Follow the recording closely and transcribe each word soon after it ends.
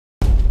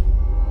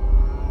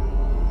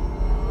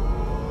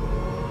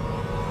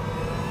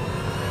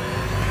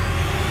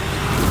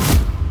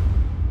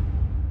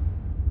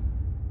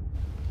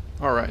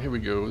Alright, here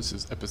we go. This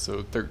is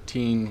episode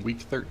 13,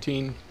 week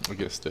 13,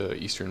 against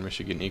Eastern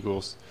Michigan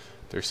Eagles.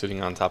 They're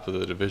sitting on top of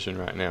the division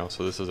right now,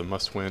 so this is a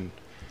must-win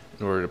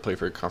in order to play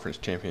for a conference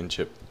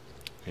championship.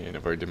 And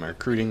I've already done my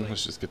recruiting.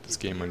 Let's just get this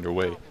game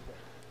underway.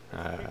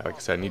 Like I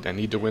said, I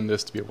need to win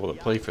this to be able to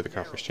play for the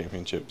conference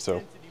championship.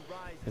 So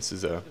this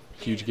is a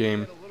huge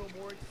game,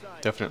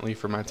 definitely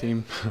for my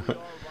team.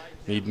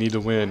 need to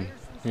win.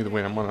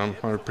 I'm on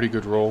a pretty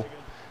good roll.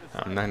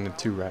 I'm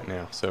 9-2 right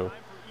now, so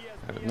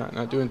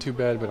not doing too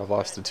bad. But I've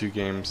lost the 2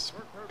 games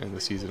in the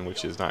season,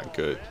 which is not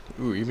good.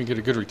 Ooh, even get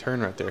a good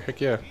return right there.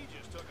 Heck yeah!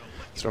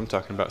 That's what I'm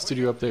talking about.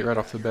 Studio update right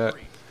off the bat.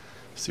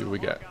 Let's see what we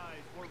got.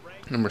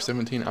 Number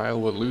 17,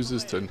 Iowa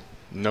loses to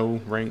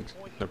no ranked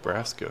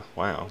Nebraska.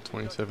 Wow,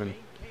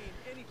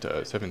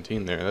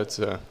 27-17 there. That's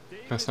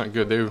not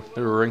good.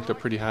 They were ranked up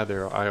pretty high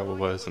there. Iowa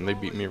was, and they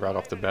beat me right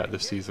off the bat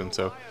this season.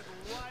 So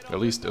at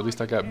least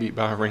I got beat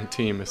by a ranked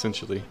team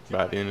essentially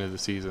by the end of the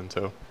season.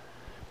 So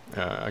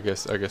I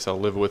guess I'll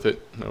live with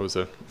it. That was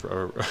a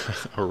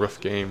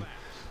rough game.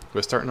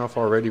 But starting off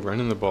already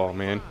running the ball,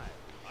 man.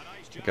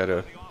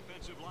 Gotta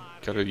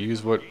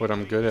use what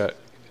I'm good at,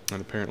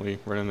 and apparently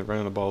running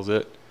the ball is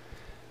it.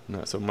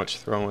 Not so much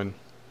throwing.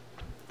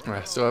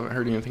 I still haven't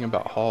heard anything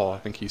about Hall. I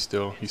think he's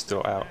still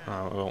out.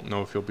 I don't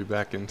know if he'll be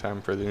back in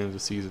time for the end of the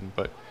season.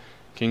 But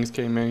Kings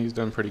came in. He's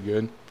done pretty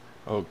good.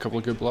 Oh, a couple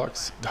of good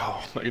blocks.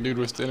 Oh, like a dude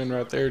was standing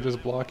right there.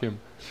 Just block him.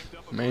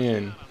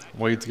 Man,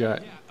 Wade's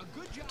got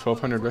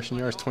 1,200 rushing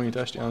yards, 20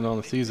 touchdowns on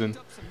the season.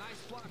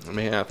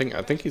 Man, I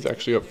think he's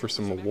actually up for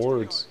some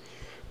awards,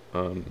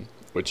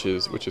 which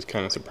is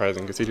kind of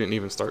surprising because he didn't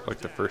even start like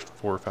the first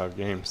 4 or 5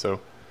 games.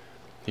 So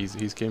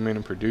he's came in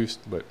and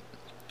produced, but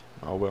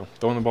oh well.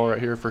 Throwing the ball right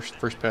here,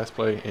 first pass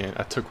play, and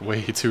I took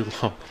way too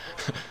long.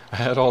 I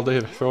had all day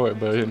to throw it,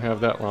 but I didn't have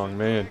that long,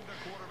 man.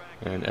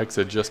 And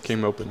Exa just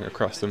came open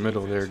across the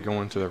middle there,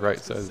 going to the right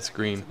side of the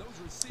screen.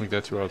 I think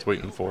that's what I was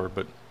waiting for,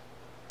 but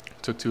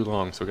it took too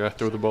long. So I got to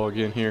throw the ball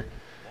again here,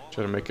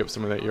 try to make up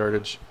some of that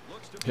yardage.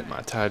 Hit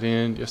my tight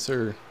end, yes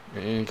sir,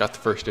 and got the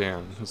first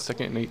down. It was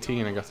 2nd and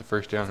 18, I got the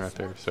first down right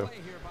there. So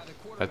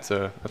that's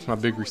my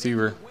big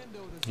receiver.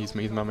 He's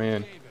my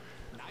man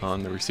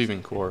on the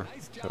receiving core.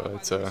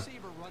 So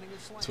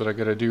that's what I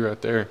got to do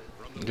right there.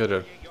 Got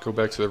to go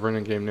back to the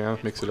running game now,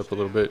 mix it up a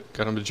little bit.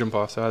 Got him to jump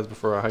off sides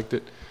before I hiked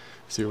it.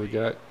 See what we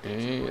got,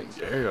 and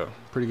yeah,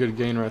 pretty good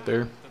gain right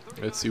there.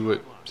 Let's see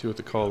what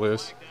the call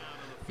is.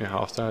 Now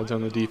offsides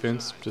on the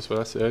defense, just what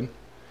I said.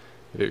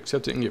 Either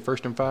accept it and get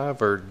 1st and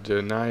 5, or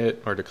deny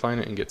it or decline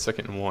it and get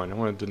 2nd and 1. I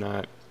want to deny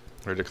it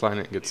or decline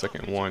it and get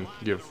 2nd and 1.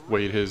 Give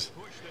Wade his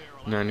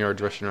 9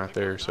 yards rushing right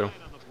there. So I'm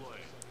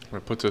gonna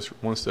put this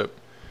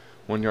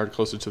 1 yard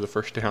closer to the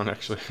first down,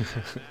 actually.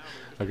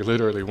 Like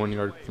literally 1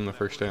 yard from the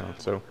first down.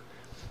 So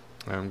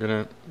I'm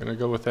gonna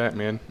go with that,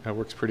 man. That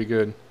works pretty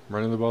good.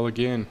 Running the ball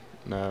again.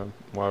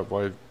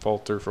 Why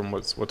falter from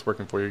what's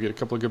working for you? Get a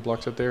couple of good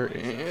blocks up there,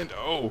 and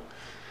oh,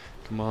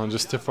 come on,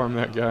 just stiff arm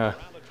that guy.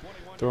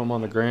 Throw him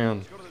on the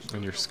ground,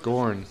 and you're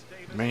scoring.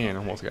 Man,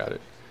 almost got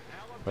it.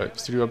 But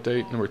studio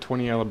update: number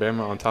 20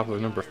 Alabama on top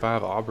of number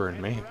 5 Auburn.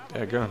 Man,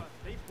 daggone.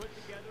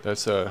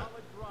 That's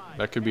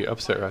that could be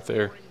upset right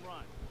there.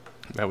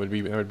 That would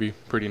be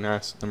pretty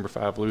nice. Number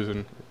 5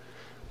 losing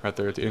right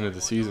there at the end of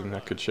the season.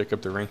 That could shake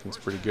up the rankings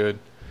pretty good.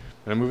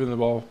 And I'm moving the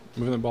ball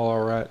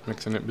all right,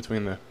 mixing it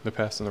between the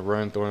pass and the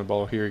run, throwing the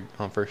ball here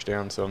on first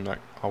down, so I'm not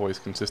always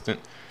consistent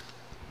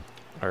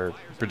or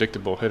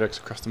predictable. Hit X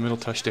across the middle,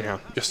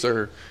 touchdown. Yes,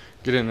 sir.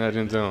 Get in that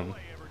end zone.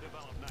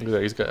 Look at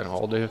that. He's got an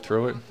all day to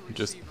throw it.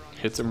 Just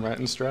hits him right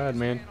in stride,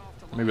 man.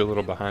 Maybe a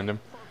little behind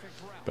him,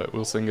 but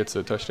Wilson gets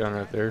a touchdown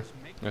right there.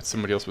 That's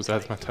somebody else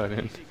besides my tight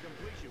end,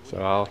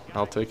 so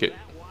I'll take it.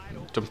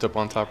 Jumped up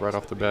on top right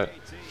off the bat.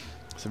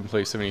 7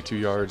 plays, 72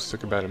 yards.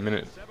 Took about a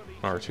minute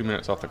or 2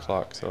 minutes off the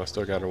clock, so I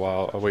still got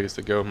a ways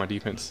to go. My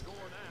defense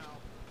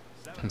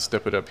can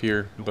step it up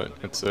here, but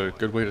it's a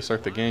good way to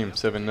start the game.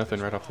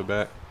 7-0 right off the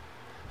bat.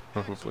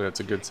 Well, hopefully that's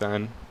a good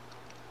sign.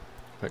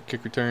 But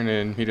kick return,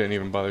 and he didn't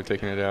even bother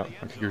taking it out.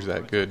 My kicker's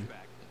that good.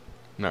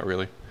 Not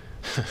really.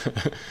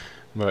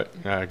 But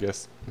I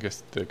guess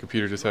the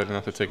computer decided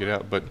not to take it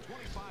out. But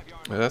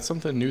that's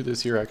something new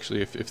this year,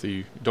 actually. If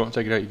you don't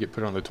take it out, you get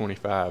put on the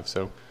 25.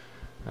 So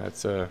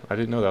that's I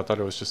didn't know that. I thought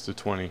it was just the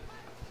 20.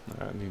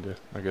 I need to,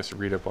 I guess,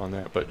 read up on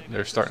that. But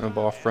they're starting the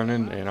ball off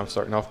running, and I'm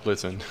starting off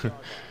blitzing.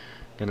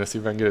 Gonna see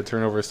if I can get a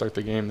turnover to start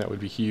the game. That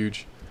would be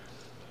huge.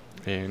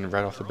 And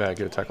right off the bat,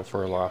 get a tackle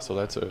for a loss. So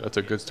that's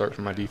a good start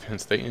for my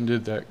defense. They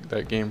ended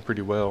that game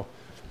pretty well.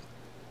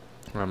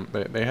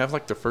 They have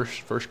like the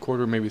first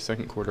quarter, maybe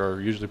second quarter, are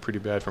usually pretty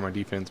bad for my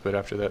defense. But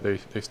after that,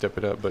 they step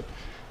it up. But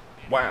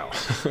wow,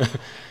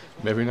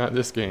 maybe not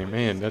this game,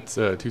 man. That's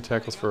 2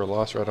 tackles for a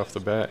loss right off the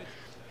bat.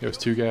 It was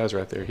 2 guys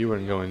right there. He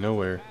wasn't going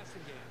nowhere.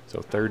 So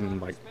 3rd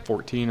and like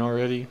 14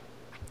 already,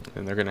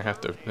 and they're gonna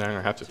have to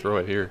throw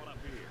it here.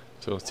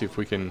 So let's see if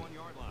we can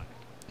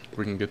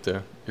get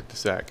the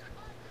sack.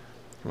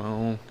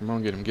 Come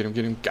on, get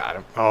him, got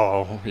him.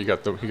 Oh, he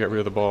got rid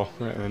of the ball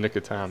right in the nick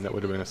of time. That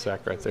would have been a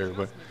sack right there.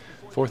 But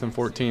 4th and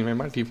 14, man,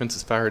 my defense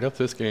is fired up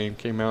this game.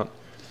 Came out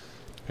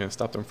and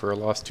stopped them for a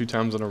loss 2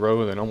 times in a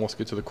row, and then almost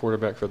get to the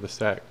quarterback for the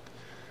sack.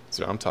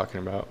 So I'm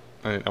talking about.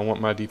 I want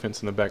my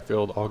defense in the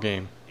backfield all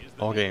game.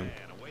 All game.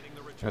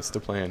 That's the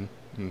plan.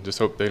 And just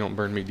hope they don't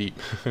burn me deep.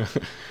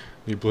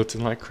 Be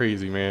blitzing like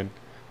crazy, man.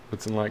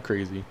 Blitzing like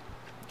crazy.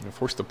 I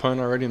forced a punt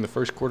already in the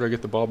first quarter. I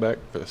get the ball back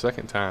for the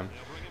second time.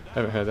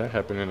 Haven't had that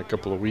happen in a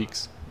couple of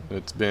weeks.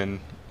 It's been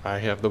I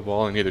have the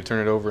ball and either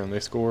turn it over and they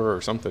score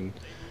or something.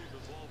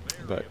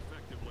 But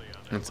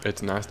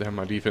it's nice to have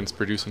my defense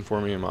producing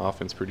for me and my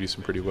offense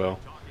producing pretty well.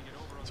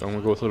 So I'm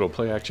going to go with a little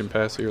play action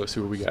pass here. Let's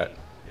see what we got.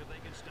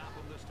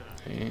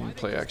 And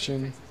play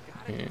action.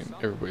 And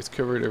everybody's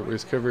covered.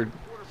 Everybody's covered.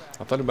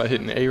 I thought about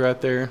hitting A right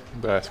there,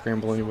 but I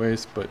scramble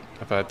anyways. But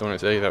if I had thrown it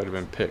to A, that would have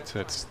been picked.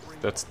 That's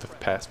the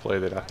pass play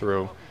that I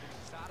throw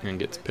and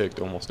gets picked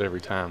almost every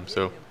time.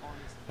 So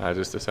I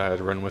just decided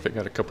to run with it.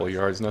 Got a couple of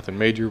yards. Nothing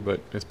major, but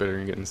it's better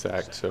than getting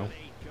sacked. So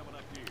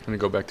I'm going to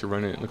go back to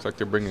running. It looks like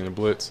they're bringing a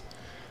blitz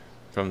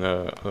from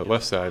the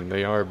left side, and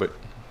they are, but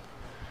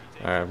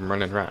I'm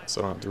running right,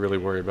 so I don't have to really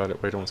worry about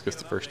it. Wade almost gets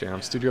the first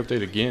down. Studio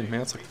update again. Man,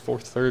 it's like the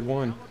third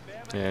one.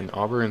 And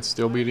Auburn's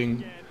still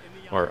beating,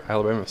 or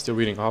Alabama's still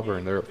beating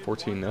Auburn. They're up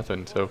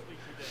 14-0. So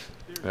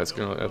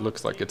it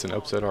looks like it's an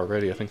upset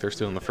already. I think they're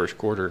still in the first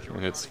quarter,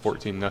 and it's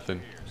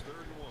 14-0.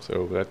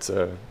 So that's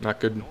not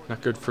good.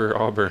 Not good for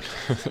Auburn.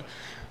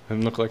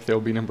 Doesn't look like they'll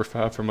be number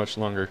 5 for much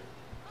longer.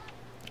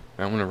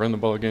 I'm going to run the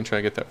ball again, try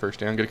to get that first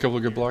down. Get a couple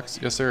of good blocks.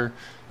 Yes, sir.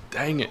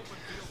 Dang it.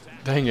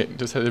 Dang it.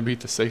 Just had to beat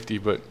the safety,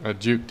 but I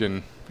juked,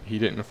 and he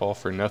didn't fall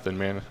for nothing,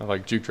 man. I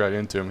juked right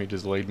into him. He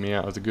just laid me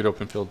out. It was a good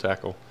open field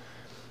tackle.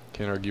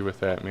 Can't argue with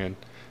that, man.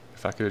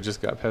 If I could have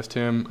just got past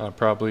him, I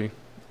probably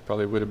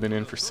would have been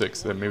in for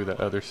 6. Then maybe that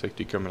other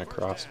safety coming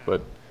across,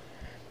 but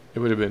it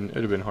would have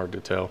been hard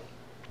to tell.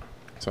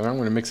 So now I'm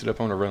going to mix it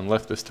up. I'm going to run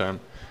left this time.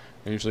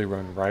 I usually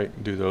run right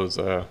and do those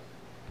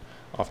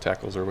off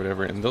tackles or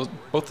whatever. And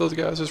both those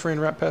guys just ran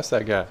right past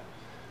that guy.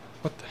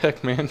 What the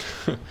heck, man?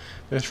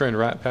 They just ran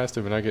right past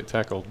him, and I get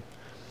tackled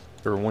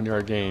for a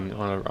 1-yard gain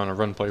on a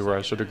run play where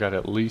I should have got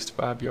at least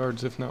 5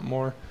 yards, if not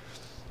more.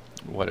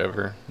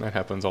 Whatever. That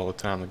happens all the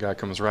time. The guy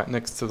comes right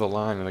next to the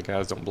line, and the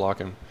guys don't block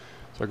him.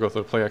 So I go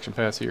through the play action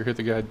pass here, hit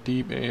the guy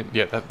deep, and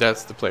yeah,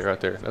 that's the play right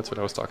there. That's what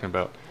I was talking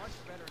about.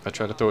 I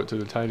try to throw it to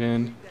the tight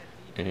end,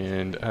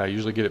 and I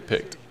usually get it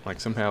picked. Like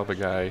somehow the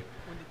guy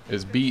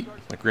is beat.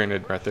 Like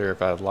granted, right there,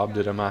 if I had lobbed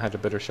it, I might have had a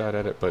better shot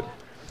at it, but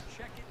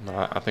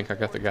I think I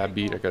got the guy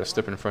beat. I got to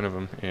step in front of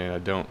him, and I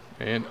don't.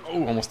 And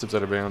almost steps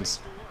out of bounds,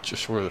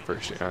 just short of the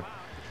first down.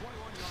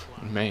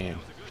 Man.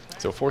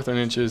 So 4th and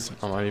inches.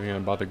 I'm not even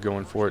going to bother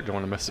going for it. Don't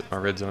want to mess up my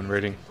red zone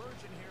rating.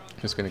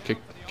 Just going to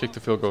kick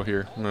the field goal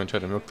here. I'm going to try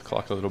to milk the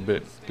clock a little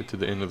bit, get to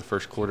the end of the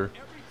first quarter.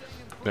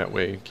 That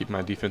way, keep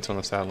my defense on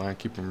the sideline,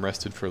 keep them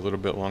rested for a little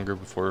bit longer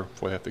before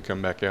I have to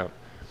come back out.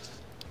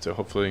 So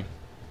hopefully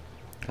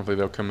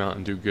they'll come out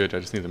and do good. I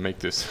just need to make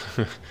this.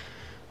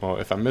 Well,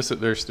 if I miss it,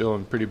 they're still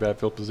in pretty bad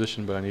field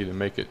position, but I need to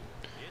make it.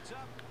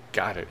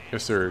 Got it.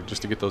 Yes, sir.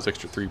 Just to get those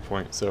extra 3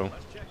 points. So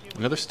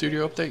another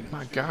studio update.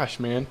 My gosh,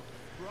 man.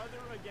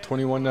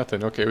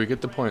 21-0. Okay, we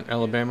get the point.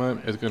 Alabama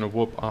is going to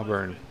whoop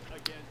Auburn.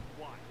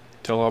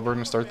 Tell Auburn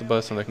to start the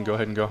bus and they can go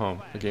ahead and go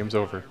home. The game's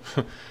over.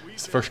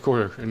 It's the first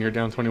quarter and you're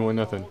down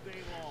 21-0.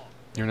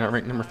 You're not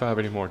ranked number 5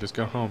 anymore. Just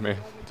go home, man.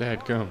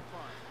 Dad, come.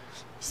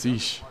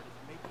 Sheesh.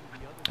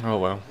 Oh,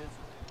 well.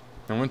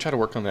 I'm going to try to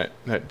work on that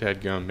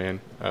dadgum,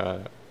 man.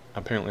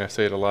 Apparently I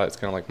say it a lot. It's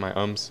kind of like my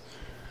ums.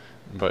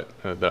 But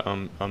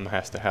the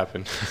has to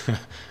happen.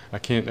 I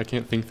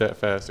can't think that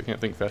fast. I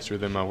can't think faster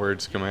than my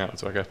words come out,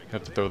 so I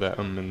have to throw that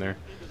in there.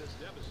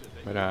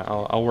 But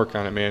I'll work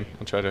on it, man.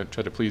 I'll try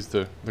to please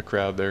the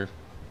crowd there.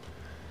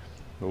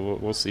 But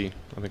we'll see.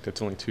 I think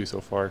that's only 2 so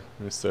far.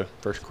 It's the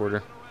first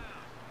quarter.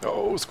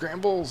 Oh,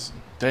 scrambles!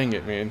 Dang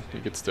it, man. He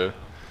gets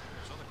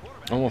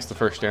almost the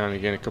first down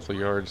again, a couple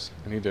of yards.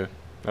 That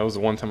was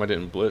the one time I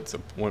didn't blitz. I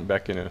went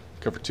back in a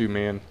cover 2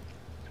 man.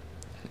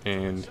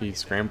 And he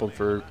scrambled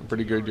for a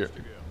pretty good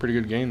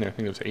gain there. I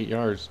think it was 8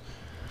 yards.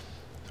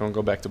 Don't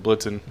go back to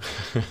blitzing.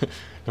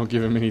 Don't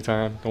give him any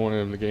time. Don't want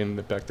him to gain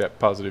back that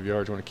positive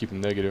yards. Want to keep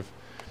him negative.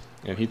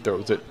 And he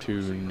throws it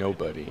to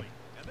nobody.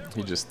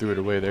 He just threw it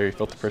away there. He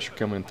felt the pressure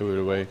coming and threw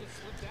it away.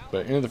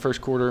 But end of the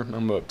first quarter,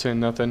 I'm up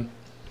 10-0.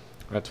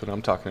 That's what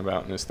I'm talking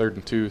about. And it's 3rd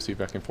and 2. See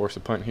if I can force a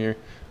punt here.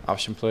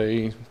 Option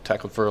play,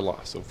 tackled for a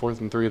loss. So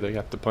 4th and 3, they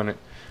have to punt it.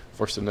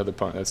 Force another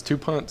punt. That's 2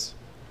 punts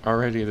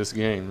already this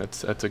game.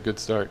 That's a good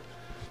start.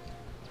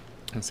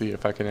 And see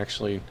if I can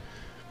actually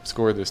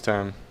score this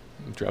time.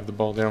 Drive the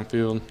ball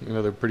downfield.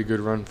 Another pretty good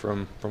run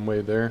from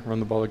Wade there. Run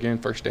the ball again.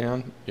 First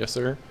down. Yes,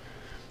 sir.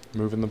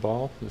 Moving the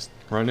ball. Just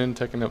running,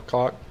 taking up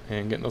clock,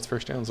 and getting those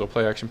first downs. Little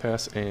play action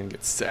pass and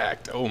get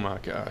sacked. Oh my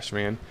gosh,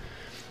 man.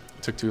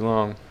 It took too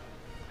long.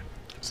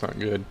 It's not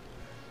good.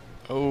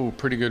 Oh,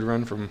 pretty good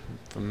run from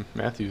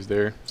Matthews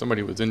there.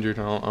 Somebody was injured.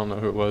 I don't know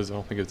who it was. I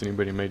don't think it was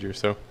anybody major.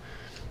 So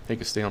they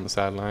could stay on the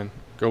sideline.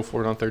 Go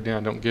for it on 3rd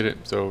down. Don't get it.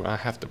 So I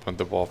have to punt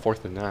the ball.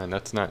 4th and 9.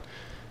 That's not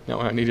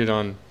what I needed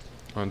on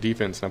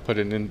defense. And I put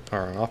it in, or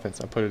on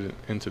offense. I put it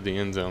into the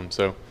end zone.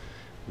 So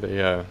they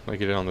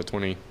get it on the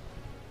 20.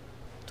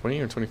 20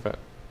 or 25?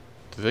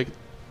 Did they?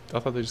 I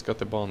thought they just got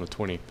the ball on the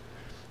 20.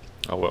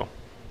 Oh well.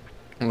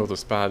 I don't know the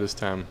spy this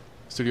time.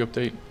 Studio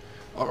update.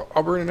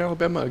 Auburn and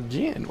Alabama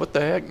again. What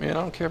the heck, man?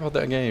 I don't care about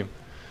that game.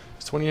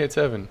 It's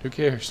 28-7. Who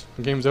cares?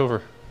 The game's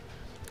over.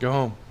 Go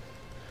home.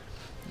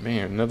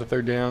 Man, another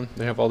third down.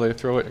 They have all day to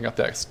throw it. I got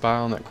that spy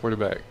on that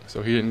quarterback,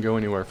 so he didn't go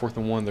anywhere. 4th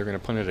and 1. They're going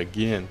to punt it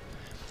again.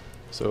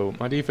 So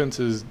my defense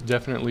is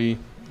definitely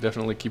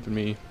keeping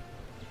me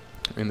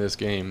in this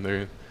game.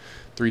 They're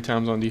 3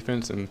 times on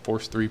defense and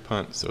forced 3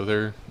 punts. So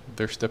they're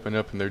stepping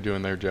up and they're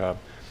doing their job.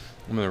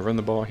 I'm going to run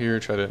the ball here,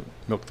 try to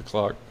milk the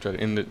clock, try to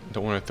end it.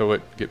 Don't want to throw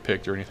it, get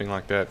picked or anything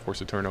like that, force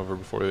a turnover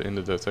before the end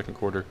of the second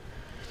quarter.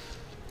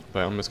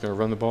 But I'm just going to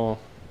run the ball,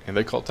 and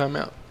they called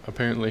timeout,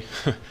 apparently.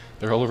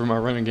 They're all over my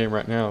running game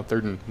right now.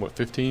 3rd and, what,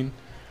 15?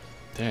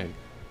 Dang.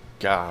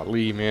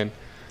 Golly, man.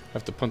 I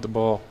have to punt the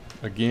ball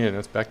again.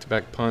 That's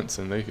back-to-back punts,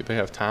 and they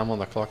have time on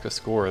the clock to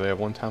score. They have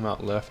 1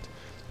 timeout left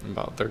in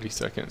about 30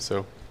 seconds.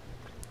 So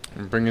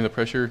I'm bringing the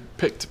pressure.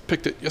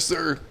 Picked it. Yes,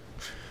 sir.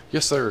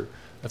 Yes, sir.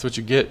 That's what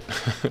you get.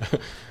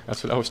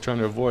 That's what I was trying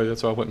to avoid.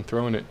 That's why I wasn't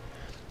throwing it.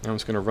 I'm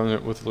just going to run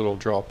it with a little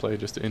draw play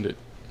just to end it.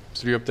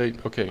 Studio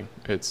update. Okay,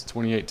 it's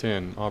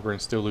 28-10.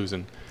 Auburn's still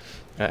losing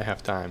at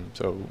halftime.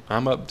 So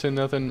I'm up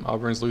 10-0.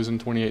 Auburn's losing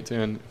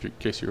 28-10, in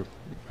case you're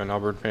an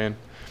Auburn fan.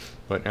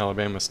 But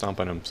Alabama's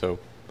stomping them, so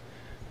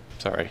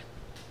sorry.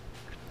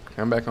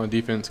 I'm back on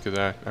defense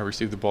because I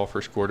received the ball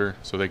first quarter,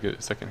 so they get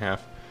it second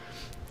half.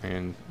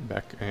 And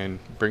back and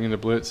bring in the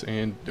blitz.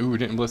 And, ooh,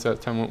 didn't blitz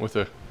that time. Went with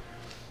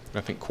I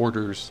think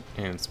quarters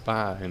and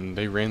spy, and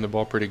they ran the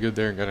ball pretty good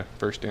there and got a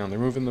first down. They're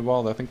moving the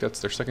ball. I think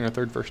that's their 2nd or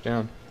 3rd first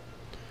down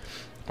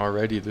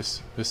already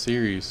this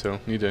series.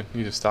 So need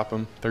to stop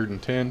them. 3rd and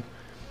 10.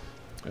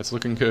 That's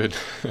looking good.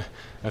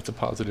 That's a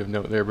positive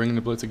note there. Bringing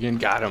the blitz again.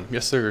 Got him.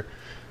 Yes, sir.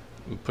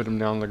 We'll put him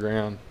down on the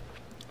ground.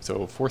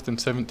 So 4th and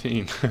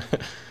 17.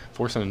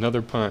 Forcing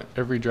another punt.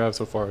 Every drive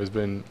so far has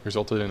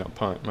resulted in a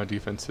punt. My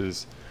defense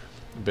has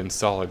been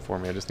solid for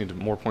me. I just need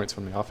more points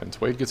from the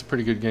offense. Wade gets a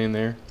pretty good game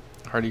there.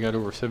 Already got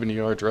over 70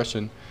 yards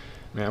rushing.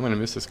 Man, I'm going to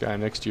miss this guy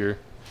next year.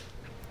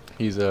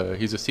 He's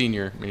a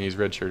senior. I mean, he's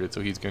redshirted,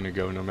 so he's going to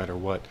go no matter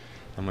what.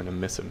 I'm going to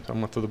miss him. So I'm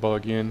going to throw the ball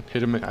again.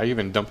 Hit him. I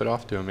even dump it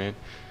off to him, man.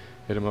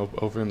 Hit him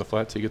over in the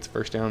flat so he gets a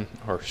first down.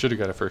 Or should have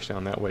got a first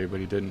down that way,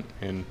 but he didn't.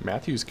 And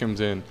Matthews comes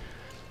in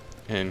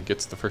and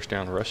gets the first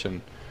down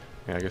rushing.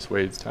 And I guess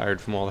Wade's tired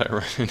from all that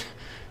running.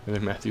 And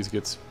then Matthews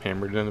gets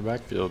hammered in the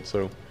backfield.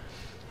 So I'm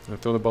going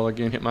to throw the ball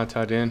again. Hit my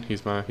tight end.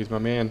 He's my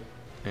man.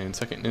 And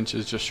 2nd inch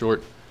is just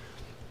short.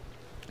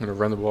 I'm going to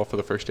run the ball for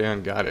the first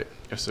down. Got it.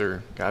 Yes,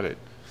 sir. Got it.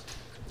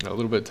 A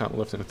little bit of time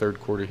left in the 3rd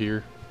quarter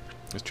here.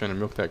 Just trying to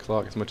milk that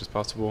clock as much as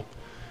possible.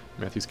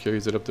 Matthews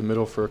carries it up the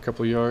middle for a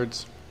couple of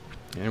yards.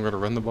 And we're going to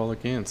run the ball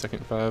again. 2nd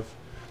and 5.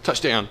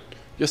 Touchdown.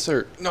 Yes,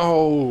 sir.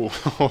 No.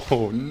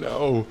 Oh,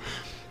 no.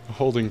 A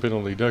holding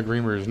penalty. Doug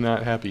Reamer is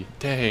not happy.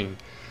 Dang.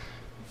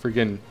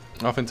 Freaking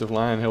offensive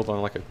line held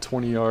on like a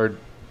 20-yard.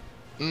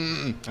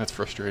 That's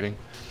frustrating.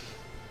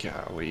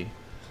 Golly.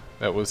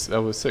 That was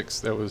 6.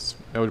 That would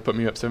have put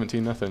me up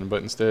 17-0.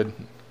 But instead,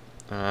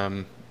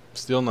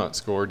 still not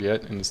scored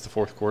yet, and it's the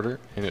 4th quarter,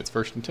 and it's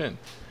 1st and 10.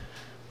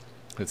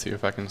 Let's see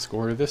if I can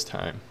score this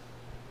time.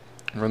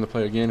 Run the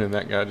play again, and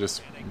that guy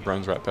just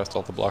runs right past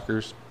all the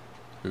blockers,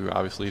 who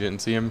obviously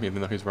didn't see him,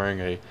 even though he's wearing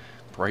a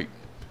bright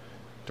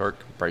dark.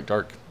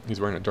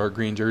 He's wearing a dark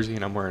green jersey,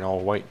 and I'm wearing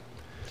all white.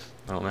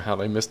 I don't know how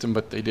they missed him,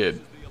 but they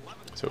did.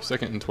 So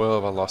 2nd and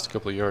 12. I lost a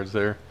couple of yards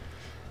there.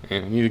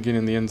 And I need to get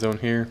in the end zone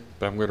here,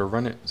 but I'm going to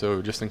run it.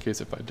 So just in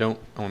case if I don't,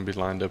 I want to be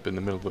lined up in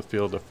the middle of the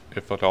field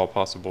if at all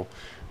possible.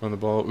 Run the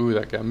ball. Ooh,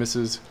 that guy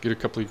misses. Get a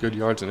couple of good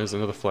yards, and there's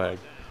another flag.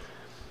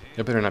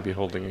 That better not be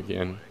holding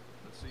again.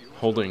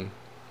 Holding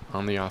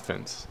on the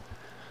offense.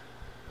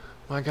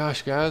 My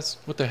gosh, guys.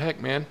 What the heck,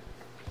 man?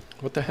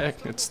 What the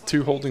heck? It's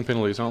 2 holding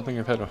penalties. I don't think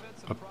I've had a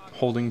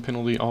holding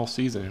penalty all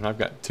season, and I've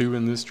got 2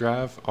 in this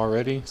drive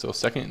already. So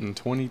 2nd and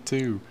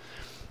 22.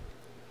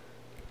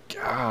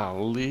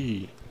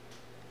 Golly.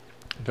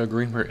 Doug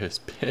Reamer is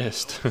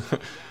pissed.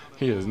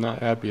 He is not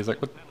happy. He's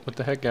like, what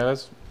the heck,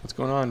 guys? What's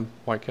going on,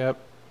 Whitecap?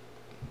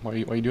 Why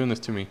are you doing this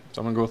to me?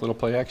 So I'm going to go with a little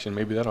play action.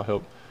 Maybe that'll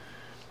help.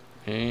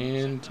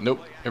 And nope.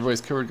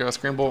 Everybody's covered. Got to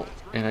scramble.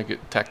 And I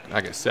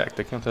get sacked.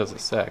 They count that as a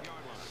sack.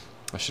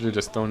 I should have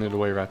just thrown it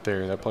away right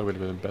there. That probably would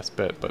have been the best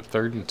bet. But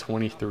 3rd and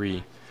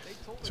 23.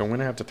 So I'm going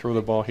to have to throw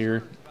the ball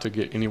here to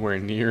get anywhere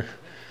near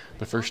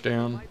the first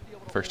down.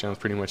 The first down is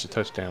pretty much a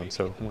touchdown.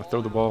 So I'm going to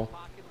throw the ball.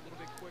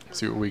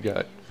 See what we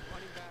got.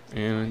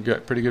 And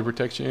got pretty good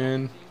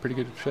protection.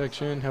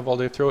 Have all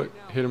day throw it.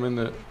 Hit him in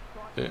the.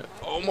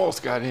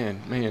 Almost got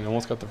in. Man,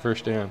 almost got the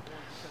first down.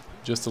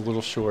 Just a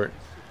little short.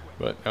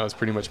 But that was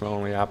pretty much my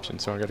only option.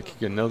 So I got to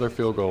kick another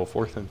field goal.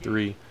 4th and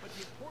 3.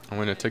 I'm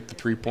going to take the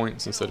 3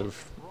 points instead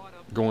of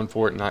going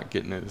for it and not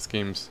getting it. This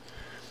game's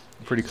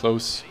pretty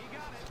close.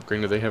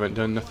 Granted, they haven't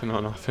done nothing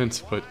on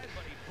offense, but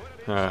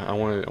I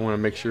want to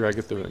make sure I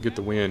get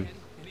the win.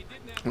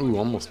 Ooh,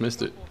 almost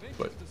missed it,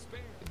 but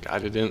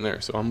got it in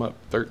there. So I'm up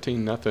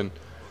 13-0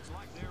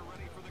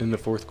 in the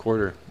 4th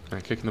quarter.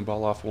 I'm kicking the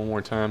ball off one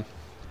more time.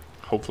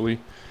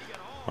 hopefully.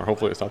 Or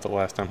hopefully it's not the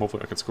last time.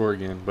 Hopefully I can score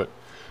again. But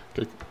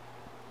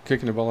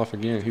kicking the ball off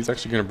again. He's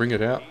actually going to bring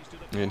it out.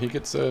 And he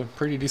gets a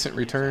pretty decent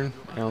return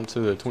down to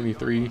the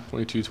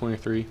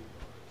 22-23.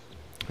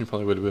 He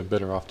probably would have been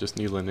better off just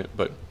kneeling it.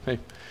 But hey,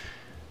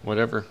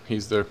 whatever.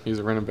 He's a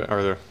running back,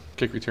 or the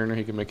kick returner.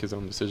 He can make his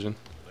own decision.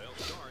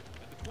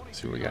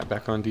 See what we got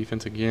back on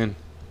defense again.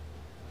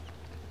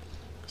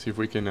 See if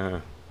we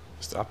can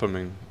stop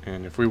him,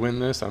 and if we win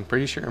this, I'm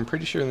pretty sure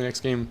the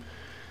next game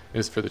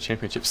is for the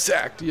championship.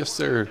 Sacked, yes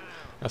sir.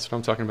 That's what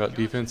I'm talking about,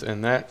 defense.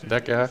 And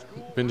that guy,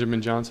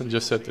 Benjamin Johnson,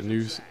 just set the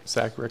new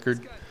sack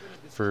record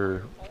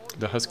for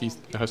the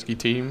Husky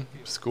team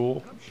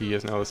school. He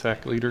is now the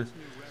sack leader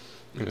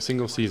in a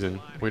single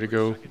season. Way to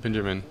go,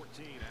 Benjamin.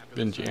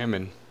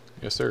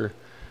 Yes sir.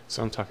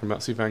 So I'm talking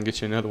about. See if I can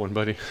get you another one,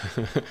 buddy.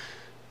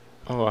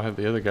 Oh, I have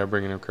the other guy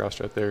bringing him across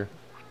right there.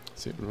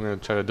 See, I'm going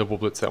to try to double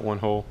blitz that one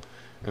hole.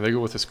 And they go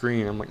with the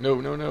screen. I'm like, no.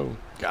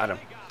 Got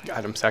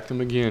him. Sacked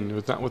him again. It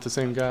was not with the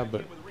same guy,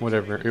 but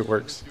whatever. It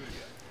works.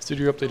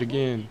 Studio update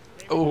again.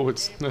 Oh,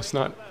 that's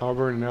not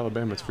Auburn and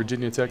Alabama. It's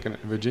Virginia Tech and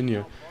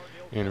Virginia.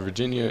 And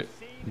Virginia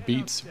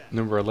beats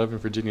number 11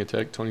 Virginia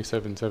Tech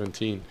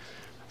 27-17.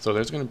 So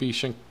there's going to be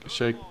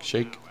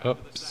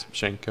shake-ups.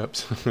 Somebody's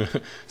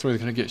going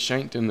to get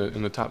shanked in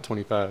the top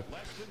 25.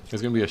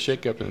 There's going to be a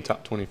shake-up in the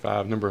top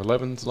 25. Number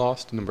 11's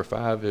lost. Number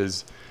 5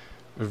 is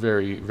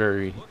very,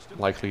 very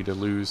likely to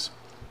lose.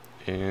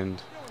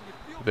 And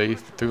they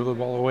threw the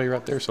ball away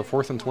right there. So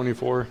 4th and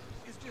 24.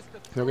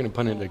 They're going to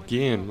punt it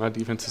again. My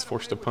defense is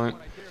forced to punt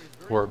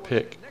or a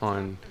pick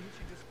on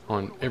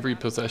every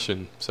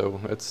possession. So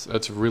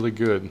that's really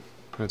good.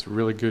 That's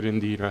really good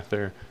indeed right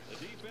there.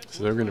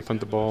 So they're going to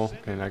punt the ball,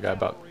 and I got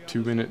about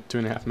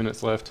 2.5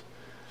 minutes left.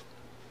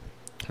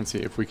 Let's see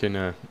if we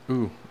can.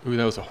 Ooh,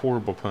 that was a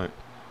horrible punt.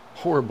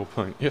 Horrible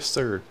punt. Yes,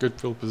 sir.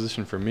 Good field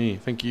position for me.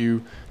 Thank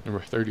you, number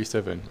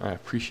 37. I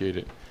appreciate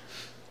it.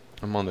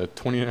 I'm on the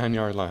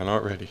 29-yard line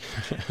already.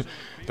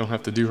 Don't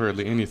have to do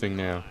hardly anything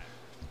now.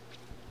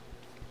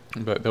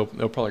 But they'll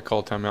probably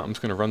call timeout. I'm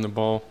just going to run the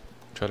ball,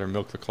 try to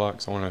milk the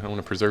clock. So I want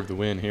to preserve the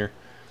win here.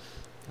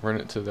 Run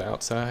it to the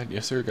outside.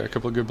 Yes, sir. Got a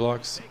couple of good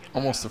blocks.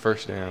 Almost the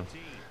first down.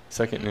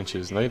 2nd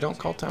inches. And they don't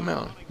call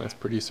timeout. That's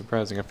pretty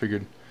surprising. I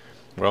figured,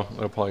 well,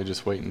 they'll probably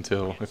just wait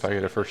until if I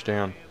get a first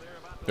down.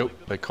 Nope,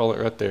 they call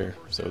it right there.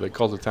 So they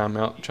called the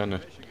timeout, trying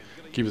to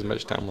keep as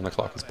much time on the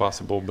clock as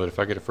possible. But if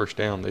I get a first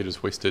down, they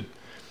just wasted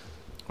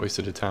a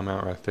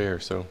timeout right there.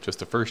 So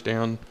just a first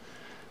down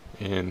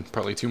and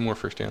probably 2 more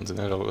first downs, and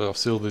that'll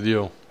seal the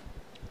deal.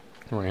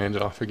 We're going to hand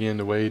it off again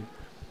to Wade.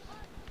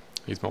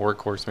 He's my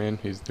workhorse, man.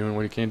 He's doing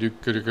what he can do.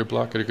 Good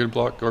block. Get a good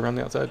block. Go around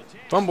the outside.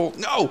 Fumble.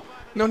 No.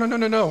 No,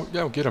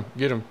 get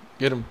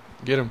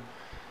him.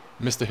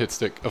 Missed the hit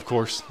stick, of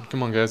course.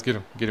 Come on, guys. Get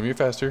him. You're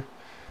faster.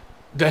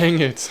 Dang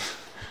it.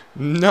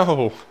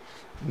 No.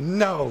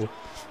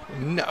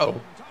 I'm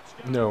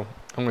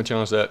going to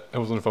challenge that. That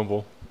wasn't a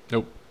fumble.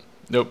 Nope.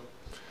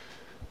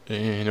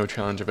 And no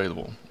challenge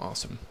available.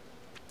 Awesome.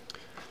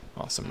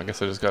 I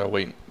guess I just got to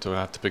wait until I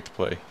have to pick the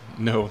play.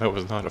 No, that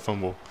was not a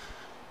fumble.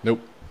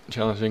 Nope.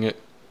 Challenging it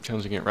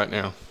right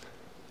now.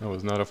 That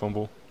was not a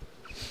fumble.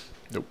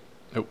 Nope.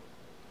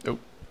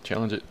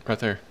 Challenge it right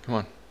there. Come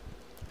on.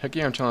 Heck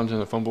yeah, I'm challenging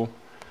the fumble.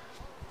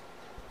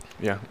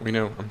 Yeah, we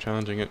know I'm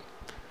challenging it.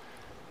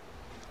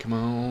 Come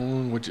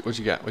on. What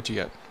you got?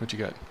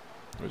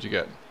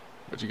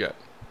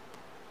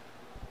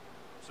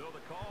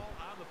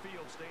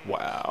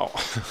 Wow.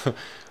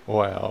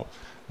 Wow.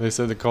 They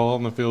said the call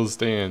on the field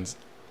stands.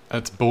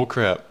 That's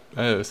bullcrap.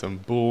 That is some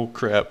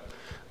bullcrap.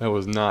 That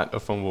was not a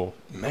fumble.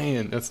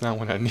 Man, that's not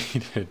what I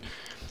needed.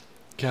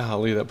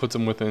 Golly, that puts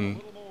them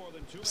within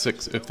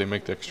 6 if they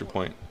make the extra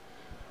point.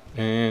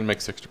 And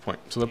makes the extra point.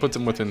 So that puts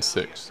them within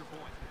 6.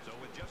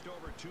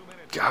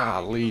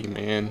 Golly,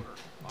 man.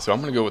 So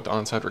I'm going to go with the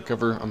onside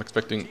recover. I'm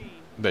expecting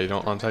they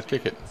don't onside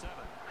kick it.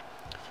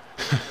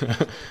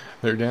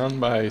 They're down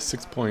by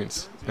 6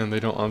 points, and they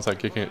don't onside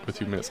kick it with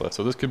 2 minutes left.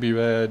 So this could be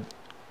bad,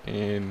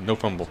 and no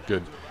fumble.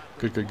 Good.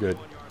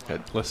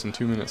 Got less than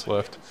 2 minutes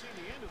left.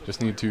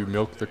 Just need to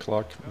milk the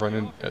clock, run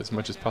in as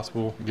much as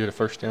possible, get a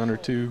first down or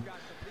 2,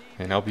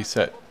 and I'll be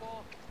set.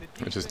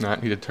 I just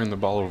not need to turn the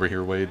ball over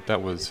here, Wade.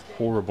 That was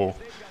horrible.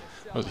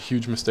 That was a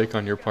huge mistake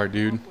on your part,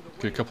 dude.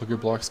 Get a couple of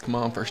good blocks. Come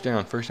on, first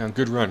down.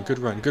 Good run.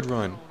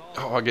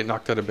 Oh, I get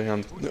knocked out of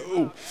bounds.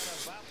 No.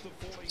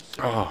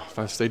 Oh, if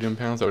I stayed in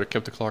bounds, I would have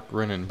kept the clock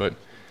running. But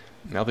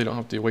now they don't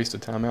have to waste a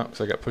timeout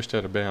because I got pushed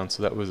out of bounds.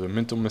 So that was a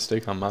mental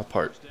mistake on my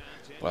part.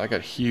 But I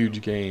got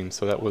huge gains,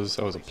 so that was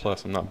a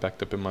plus. I'm not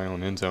backed up in my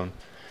own end zone.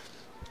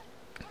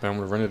 But I'm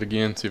going to run it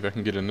again, see if I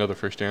can get another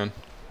first down.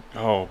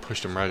 Oh,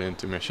 pushed him right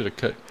into me. I should have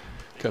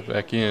cut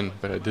back in,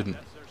 but I didn't.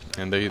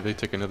 And they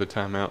take another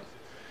timeout.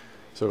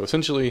 So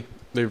essentially,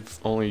 they've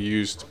only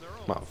used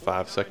about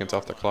 5 seconds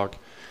off the clock,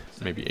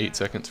 maybe 8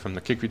 seconds from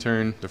the kick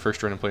return, the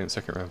first run and play, and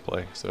second run and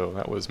play. So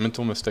that was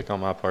mental mistake on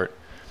my part.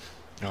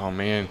 Oh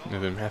man,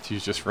 and then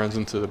Matthews just runs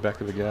into the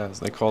back of the guys.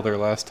 They call their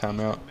last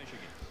timeout,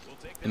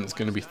 and it's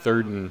going to be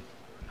third and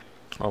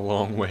a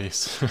long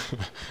ways.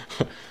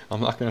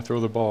 I'm not going to throw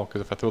the ball,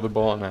 because if I throw the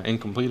ball and I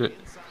incomplete it,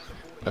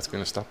 that's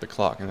going to stop the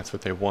clock, and that's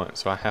what they want.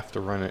 So I have to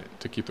run it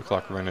to keep the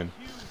clock running.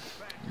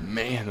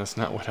 Man, that's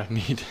not what I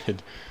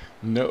needed.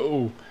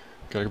 No.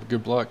 Got a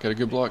good block, got a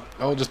good block.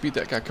 Oh, just beat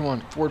that guy. Come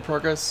on, forward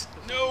progress.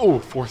 No,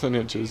 4th and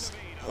inches.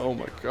 Oh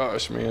my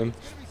gosh, man.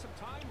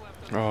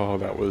 Oh,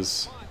 that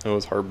was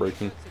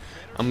heartbreaking.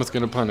 I'm just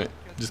going to punt it.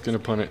 Just going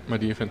to punt it. My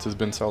defense has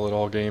been solid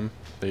all game.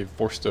 They've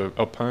forced a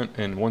punt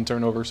and 1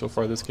 turnover so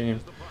far this game.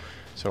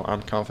 So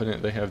I'm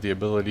confident they have the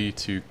ability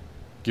to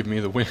give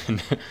me the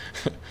win,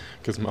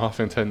 because my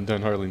offense hadn't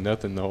done hardly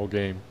nothing the whole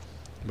game.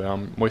 But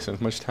I'm wasting as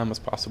much time as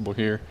possible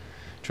here.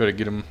 Try to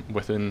get them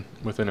within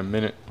a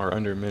minute or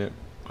under a minute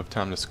of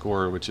time to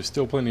score, which is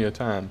still plenty of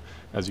time.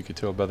 As you can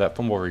tell by that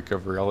fumble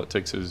recovery, all it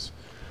takes is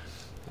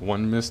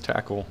 1 missed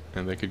tackle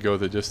and they could go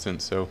the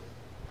distance. So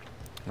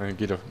I'm gonna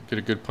get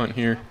a good punt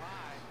here.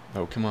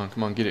 Oh, come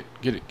on, get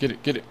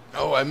it.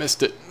 Oh, I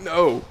missed it.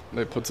 No,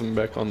 that puts them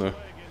back on the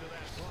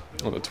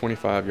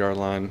 25-yard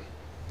line,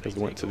 because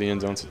they went to the end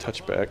zone. It's a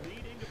touchback.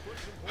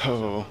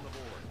 Oh,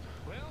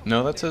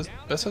 no, that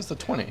says the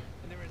 20.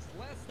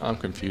 I'm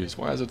confused.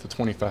 Why is it the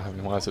 25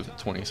 and why is it the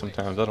 20?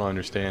 Sometimes I don't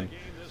understand.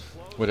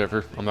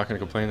 Whatever. I'm not going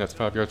to complain. That's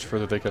 5 yards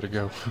further they got to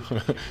go.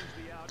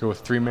 Go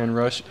with 3-man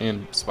rush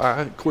and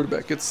spy.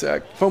 Quarterback gets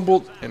sacked,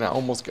 fumbled, and I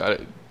almost got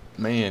it.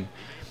 Man,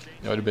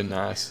 that would have been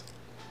nice.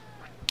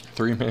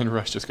 3-man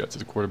rush just got to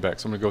the quarterback.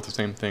 So I'm going to go with the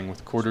same thing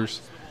with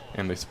quarters,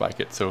 and they spike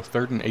it. So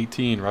 3rd and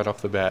 18 right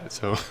off the bat.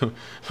 So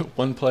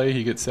 1 play,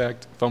 he gets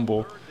sacked,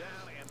 fumble,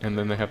 and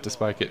then they have to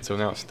spike it. So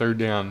now it's 3rd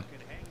down.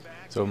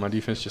 So my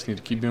defense just need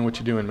to keep doing what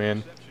you're doing,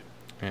 man.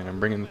 And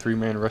I'm bringing the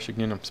 3-man rush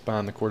again. I'm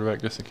spying the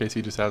quarterback just in case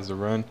he decides to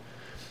run.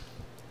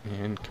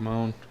 And come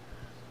on.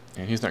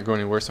 And he's not going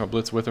anywhere, so I'll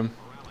blitz with him.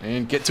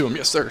 And get to him.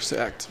 Yes, sir.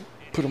 Sacked.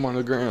 Put him on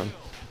the ground.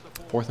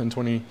 4th and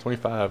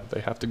 25.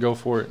 They have to go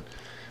for it.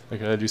 They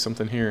got to do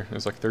something here.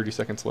 There's like 30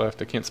 seconds left.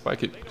 They can't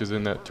spike it, because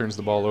then that turns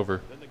the ball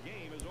over.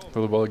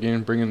 Throw the ball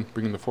again. Bringing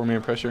the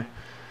 4-man pressure.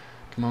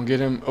 Come on, get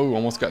him. Oh,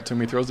 almost got to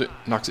him. He throws it.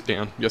 Knocks it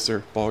down. Yes,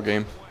 sir. Ball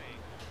game.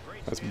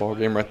 That's ball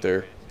game right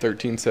there.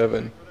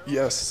 13-7.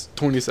 Yes.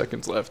 20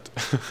 seconds left.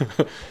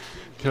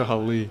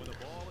 Golly.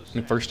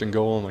 And 1st and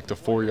goal on like the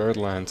 4-yard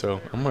line. So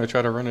I'm going to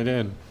try to run it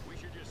in.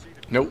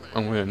 Nope.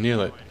 I'm going to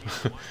kneel it.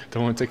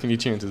 Don't want to take any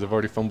chances. I've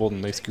already fumbled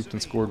and they scooped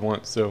and scored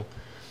once. So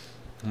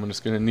I'm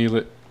just going to kneel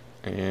it.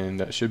 And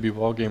that should be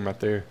ball game right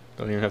there.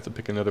 Don't even have to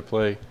pick another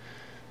play.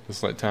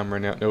 Just let time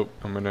run out. Nope.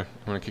 I'm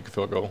gonna kick a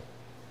field goal.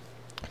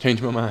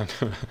 Change my mind.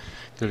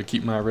 Got to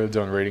keep my red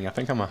zone rating. I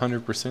think I'm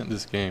 100%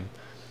 this game.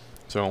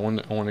 So I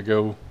want to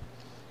go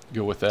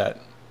with that.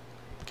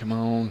 Come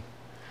on.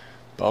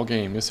 Ball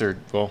game. Yes, sir.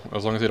 Well,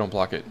 as long as they don't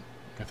block it.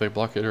 If they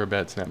block it or a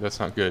bad snap, that's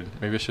not good.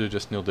 Maybe I should have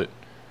just kneeled it.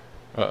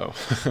 Uh-oh.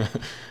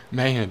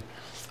 Man.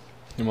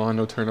 Come on,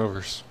 no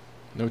turnovers.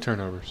 No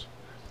turnovers.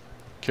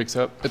 Kicks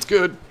up. It's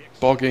good.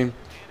 Ball game.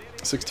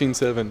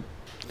 16-7.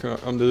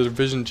 I'm the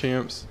division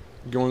champs.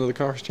 Going to the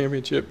conference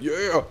championship.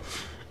 Yeah.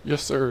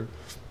 Yes, sir.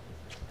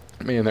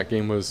 Man, that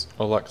game was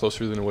a lot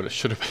closer than what it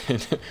should have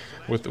been.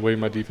 With the way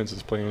my defense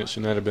is playing, it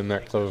should not have been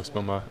that close,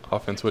 but my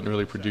offense wasn't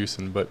really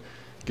producing. But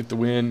get the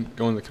win,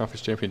 going to the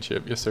conference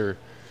championship. Yes, sir.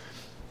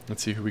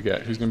 Let's see who we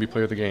got. Who's going to be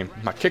player of the game?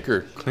 My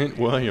kicker, Clint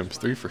Williams,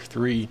 3 for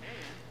 3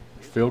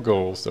 field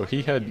goals. So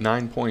he had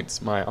 9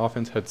 points. My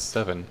offense had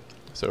 7.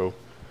 So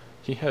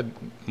he had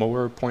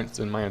more points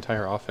than my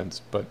entire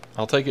offense. But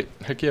I'll take it.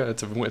 Heck yeah,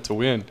 it's a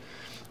win.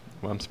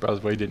 Well, I'm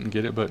surprised why he didn't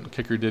get it, but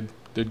kicker did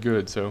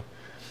good. So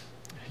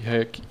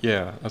heck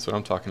yeah, that's what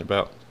I'm talking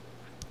about.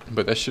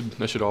 But that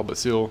should all but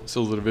seal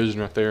the division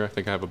right there. I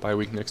think I have a bye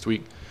week next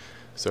week,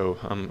 so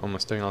I'm gonna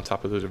stay on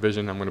top of the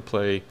division. I'm gonna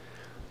play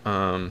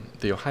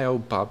the Ohio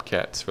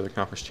Bobcats for the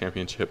conference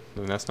championship,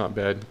 and that's not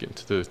bad. Getting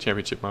to the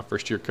championship my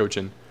first year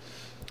coaching,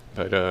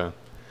 but I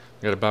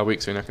got a bye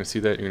week, so you're not gonna see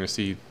that. You're gonna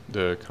see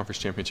the conference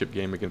championship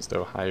game against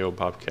the Ohio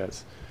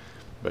Bobcats.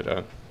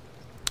 But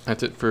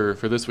that's it for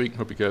this week.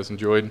 Hope you guys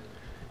enjoyed,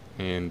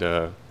 and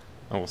I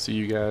will see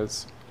you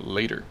guys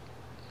later.